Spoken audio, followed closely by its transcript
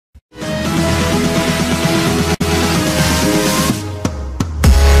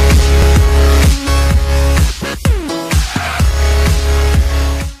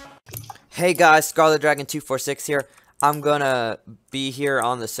Hey guys, Scarlet Dragon 246 here. I'm gonna be here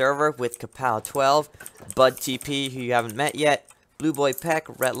on the server with Kapow12, Bud TP, who you haven't met yet, Blue Boy Peck,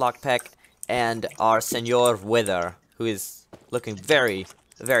 Redlock Peck, and our Senor Wither, who is looking very,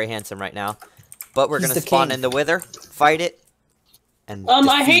 very handsome right now. But we're gonna spawn in the Wither, fight it, and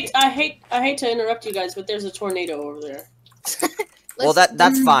I hate to interrupt you guys, but there's a tornado over there. Well,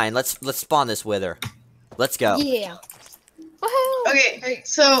 that's fine. Let's spawn this Wither. Let's go. Yeah. Okay,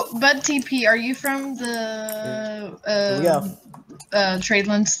 so Bud TP, are you from the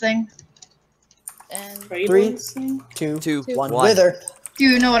Tradelands thing? And 3, 2, 1. Wither. Do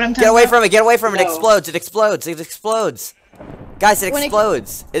you know what I'm talking Get away about? from it! Get away from it! No. It explodes! It explodes! It explodes! Guys, it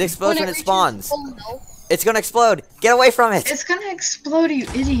explodes! It explodes when it spawns. It's gonna explode! Get away from it! It's gonna explode, you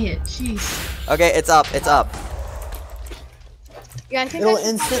idiot! Jeez. Okay, it's up. It's up. Yeah, I think It'll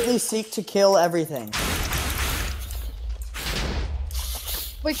instantly seek to kill everything.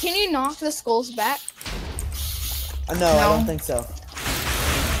 Wait, can you knock the skulls back? No, I don't think so.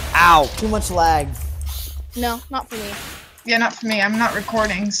 Ow! Too much lag. No, not for me. Yeah, not for me. I'm not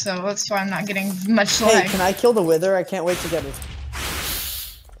recording, so that's why I'm not getting much Hey, lag. can I kill the Wither? I can't wait to get it.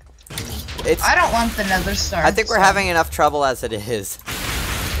 I don't want the Nether Star. I think we're having enough trouble as it is,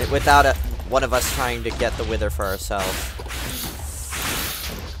 without one of us trying to get the Wither for ourselves.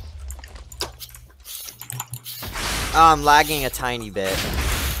 Oh, I'm lagging a tiny bit.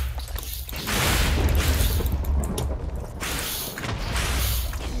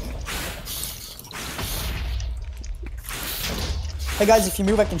 Hey guys, if you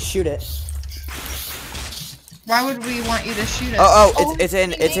move, I can shoot it. Why would we want you to shoot us?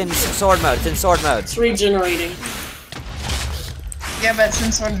 It's in sword mode. It's in sword mode. It's regenerating. Yeah, but it's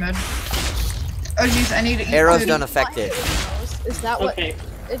in sword mode. Oh jeez, I need to eat Arrows food. don't affect it. Is that what? Okay.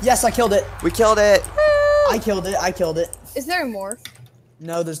 Yes, I killed it. We killed it. I killed it. I killed it. Is there a morph?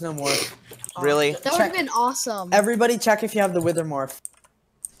 No, there's no more. Really? That would have been awesome. Everybody check if you have the Wither morph.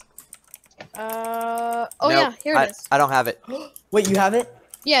 Oh Nope, yeah, here it is. I don't have it. Wait, you have it?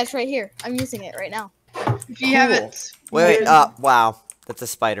 Yeah, it's right here. I'm using it right now. If you have it. Wait, wow. That's a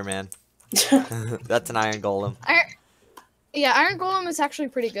Spider-Man. That's an Iron Golem. Iron Golem is actually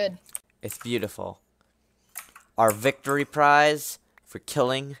pretty good. It's beautiful. Our victory prize for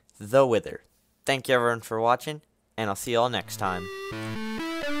killing the Wither. Thank you everyone for watching, and I'll see you all next time.